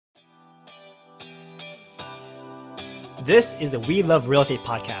This is the We Love Real Estate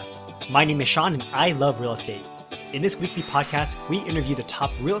podcast. My name is Sean and I love real estate. In this weekly podcast, we interview the top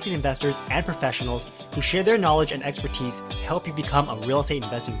real estate investors and professionals who share their knowledge and expertise to help you become a real estate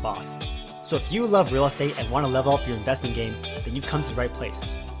investing boss. So if you love real estate and want to level up your investment game, then you've come to the right place.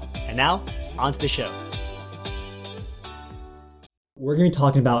 And now, on to the show. We're going to be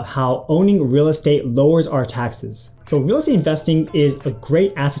talking about how owning real estate lowers our taxes. So real estate investing is a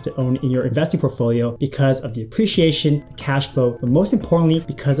great asset to own in your investing portfolio because of the appreciation, the cash flow, but most importantly,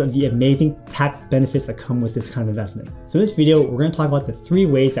 because of the amazing tax benefits that come with this kind of investment. So in this video, we're going to talk about the 3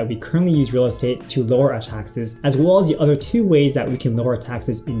 ways that we currently use real estate to lower our taxes, as well as the other 2 ways that we can lower our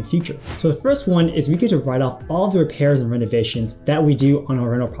taxes in the future. So the first one is we get to write off all of the repairs and renovations that we do on our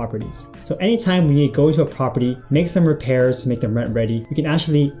rental properties. So anytime we need to go into a property, make some repairs to make them rent ready, we can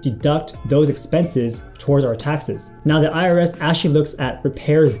actually deduct those expenses towards our taxes. Now the IRS actually looks at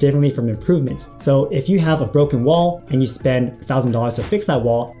repairs differently from improvements. So if you have a broken wall and you spend $1,000 to fix that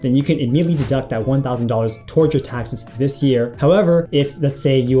wall, then you can immediately deduct that $1,000 towards your taxes this year. However, if let's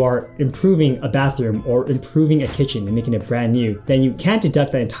say you are improving a bathroom or improving a kitchen and making it brand new, then you can't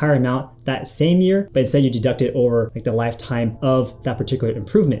deduct that entire amount that same year, but instead you deduct it over like the lifetime of that particular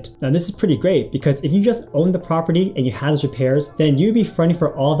improvement. Now this is pretty great because if you just own the property and you have those repairs, then you'd be fronting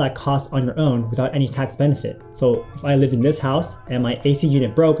for all that cost on your own without any tax benefit. So if I lived in this house and my AC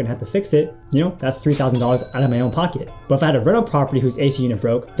unit broke and had to fix it, that's $3,000 out of my own pocket. But if I had a rental property whose AC unit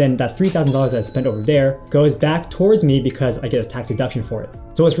broke, then that $3,000 that I spent over there goes back towards me because I get a tax deduction for it.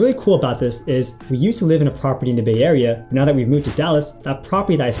 So what's really cool about this is we used to live in a property in the Bay Area, but now that we've moved to Dallas, that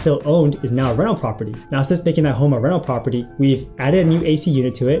property that I still owned is now a rental property. Now since making that home a rental property, we've added a new AC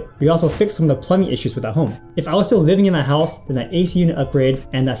unit to it. We also fixed some of the plumbing issues with that home. If I was still living in that house, then that AC unit upgrade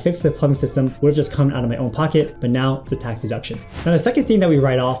and that fix of the plumbing system would have just come out of my own pocket, but now it's a tax deduction. Now the second thing that we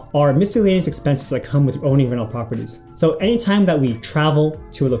write off are miscellaneous expenses that come with owning rental properties. So anytime that we travel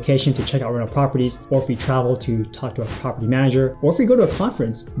to a location to check out rental properties, or if we travel to talk to a property manager, or if we go to a conference,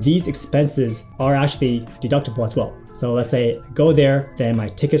 these expenses are actually deductible as well. So let's say I go there, then my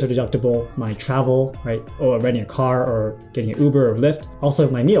tickets are deductible, my travel, right, or renting a car or getting an Uber or Lyft,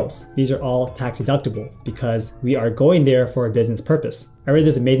 also my meals. These are all tax deductible because we are going there for a business purpose. I read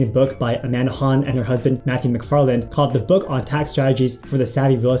this amazing book by Amanda Hahn and her husband Matthew McFarland called The Book on Tax Strategies for the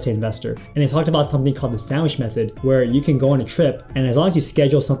Savvy Real Estate Investor. And they talked about something called the sandwich method, where you can go on a trip, and as long as you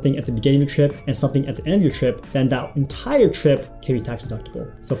schedule something at the beginning of your trip and something at the end of your trip, then that entire trip can be tax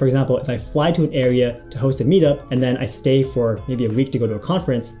deductible. So for example, if I fly to an area to host a meetup and then I stay for maybe a week to go to a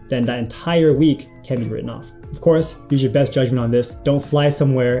conference, then that entire week can be written off. Of course, use your best judgment on this. Don't fly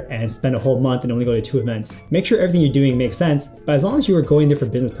somewhere and spend a whole month and only go to 2 events. Make sure everything you're doing makes sense, but as long as you are going there for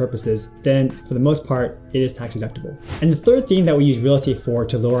business purposes, then for the most part, it is tax deductible. And the third thing that we use real estate for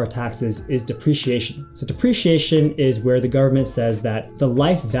to lower our taxes is depreciation. So depreciation is where the government says that the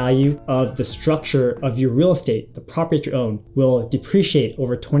life value of the structure of your real estate, the property that you own, will depreciate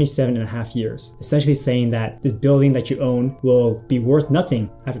over 27.5 years. Essentially saying that this building that you own will be worth nothing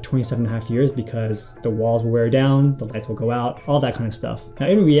after 27.5 years because the walls will wear down, the lights will go out, all that kind of stuff. Now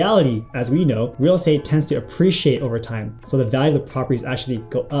in reality, as we know, real estate tends to appreciate over time. So the value of the properties actually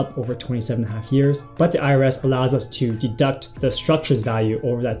go up over 27.5 years, but the IRS allows us to deduct the structure's value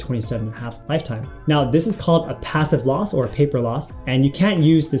over that 27.5 lifetime. Now this is called a passive loss or a paper loss, and you can't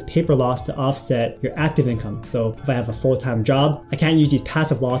use this paper loss to offset your active income. So if I have a full-time job, I can't use these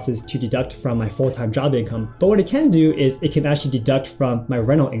passive losses to deduct from my full-time job income. But what it can do is it can actually deduct from my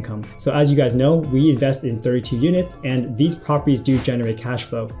rental income. So as you guys know, we invest in 32 units and these properties do generate cash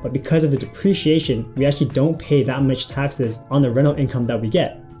flow. But because of the depreciation, we actually don't pay that much taxes on the rental income that we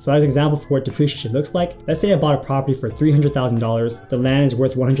get. So as an example for what depreciation looks like, let's say I bought a property for $300,000, the land is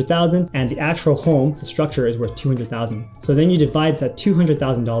worth $100,000, and the actual home, the structure, is worth $200,000. So then you divide that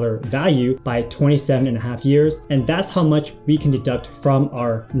 $200,000 value by 27.5 years, and that's how much we can deduct from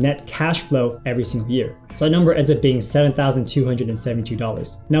our net cash flow every single year. So that number ends up being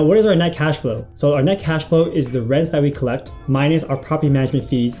 $7,272. Now, what is our net cash flow? So our net cash flow is the rents that we collect, minus our property management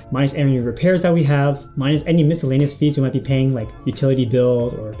fees, minus any repairs that we have, minus any miscellaneous fees we might be paying, like utility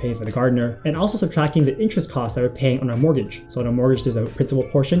bills or paying for the gardener, and also subtracting the interest costs that we're paying on our mortgage. So on our mortgage, there's a principal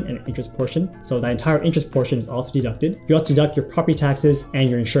portion and an interest portion. So that entire interest portion is also deducted. You also deduct your property taxes and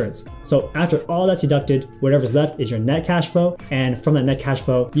your insurance. So after all that's deducted, whatever's left is your net cash flow. And from that net cash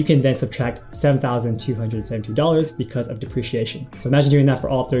flow, you can then subtract $7,272. $272 because of depreciation. So imagine doing that for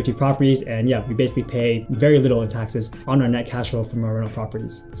all 32 properties, and yeah, we basically pay very little in taxes on our net cash flow from our rental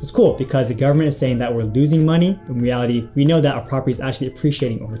properties. So it's cool because the government is saying that we're losing money. In reality, we know that our property is actually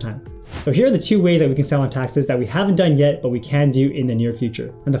appreciating over time. So here are the two ways that we can save on taxes that we haven't done yet, but we can do in the near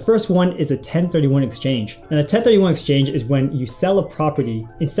future. And the first one is a 1031 exchange. And a 1031 exchange is when you sell a property,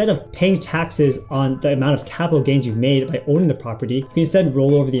 instead of paying taxes on the amount of capital gains you've made by owning the property, you can instead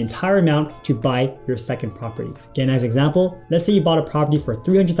roll over the entire amount to buy your second property. Again, as an example, let's say you bought a property for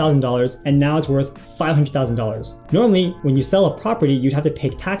 $300,000 and now it's worth $500,000. Normally, when you sell a property, you'd have to pay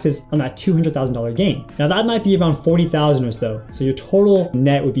taxes on that $200,000 gain. Now that might be around $40,000 or so. So your total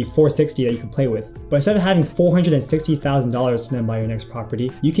net would be $460,000 that you can play with. But instead of having $460,000 to then buy your next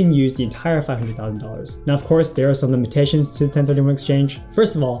property, you can use the entire $500,000. Now, of course, there are some limitations to the 1031 exchange.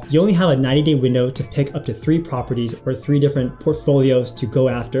 First of all, you only have a 90-day window to pick up to 3 properties or 3 different portfolios to go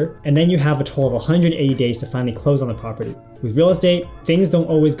after. And then you have a total of 180 days to finally close on the property. With real estate, things don't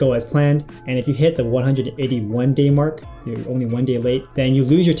always go as planned. And if you hit the 181-day mark, you're only 1 day late, then you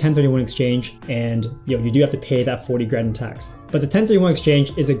lose your 1031 exchange and you do have to pay that 40 grand in tax. But the 1031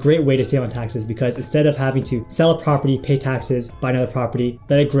 exchange is a great way to save on taxes because instead of having to sell a property, pay taxes, buy another property,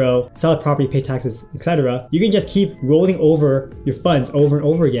 let it grow, sell a property, pay taxes, etc., you can just keep rolling over your funds over and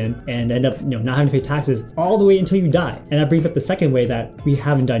over again and end up not having to pay taxes all the way until you die. And that brings up the second way that we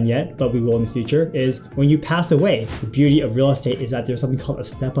haven't done yet, but we will in the future, is when you pass away. The beauty of real estate is that there's something called a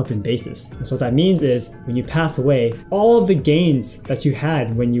step up in basis. And so what that means is when you pass away, all of the gains that you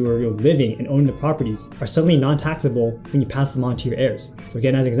had when you were living and owning the properties are suddenly non-taxable when you pass them on to your heirs. So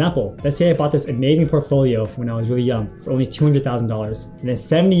again, as an example, let's say I bought this amazing portfolio when I was really young for only $200,000, and then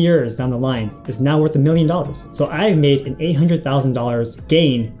 70 years down the line, it's now worth $1 million. So I've made an $800,000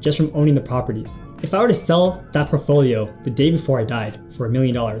 gain just from owning the properties. If I were to sell that portfolio the day before I died for $1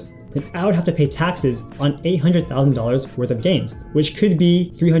 million, then I would have to pay taxes on $800,000 worth of gains, which could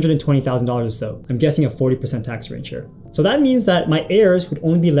be $320,000 or so. I'm guessing a 40% tax range here. So that means that my heirs would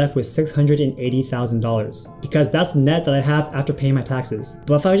only be left with $680,000 because that's the net that I have after paying my taxes.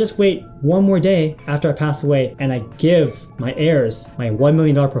 But if I just wait one more day after I pass away and I give my heirs my $1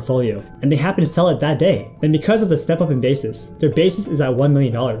 million portfolio and they happen to sell it that day, then because of the step up in basis, their basis is at $1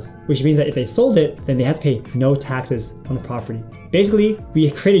 million, which means that if they sold it, then they have to pay no taxes on the property. Basically,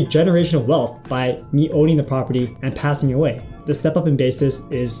 we created generational wealth by me owning the property and passing away. The step up in basis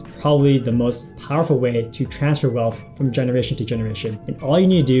is probably the most powerful way to transfer wealth from generation to generation. And all you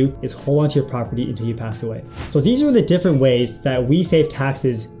need to do is hold on to your property until you pass away. So these are the different ways that we save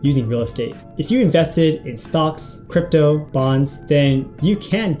taxes using real estate. If you invested in stocks, crypto, bonds, then you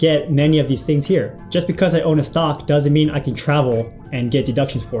can't get many of these things here. Just because I own a stock doesn't mean I can travel and get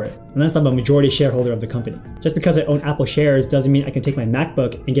deductions for it, unless I'm a majority shareholder of the company. Just because I own Apple shares doesn't mean I can take my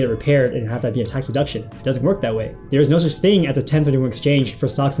MacBook and get it repaired and have that be a tax deduction. It doesn't work that way. There is no such thing as a 1031 exchange for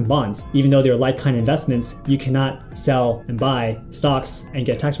stocks and bonds. Even though they're like-kind investments, you cannot sell and buy stocks and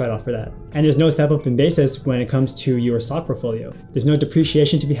get a tax write-off for that. And there's no step up in basis when it comes to your stock portfolio. There's no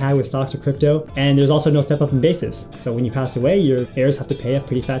depreciation to be had with stocks or crypto, and there's also no step up in basis. So when you pass away, your heirs have to pay a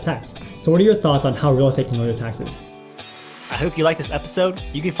pretty fat tax. So what are your thoughts on how real estate can lower your taxes? I hope you liked this episode.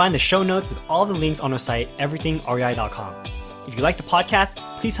 You can find the show notes with all the links on our site, everythingrei.com. If you like the podcast,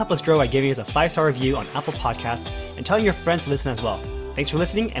 please help us grow by giving us a 5-star review on Apple Podcasts and telling your friends to listen as well. Thanks for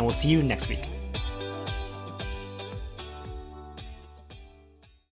listening, and we'll see you next week.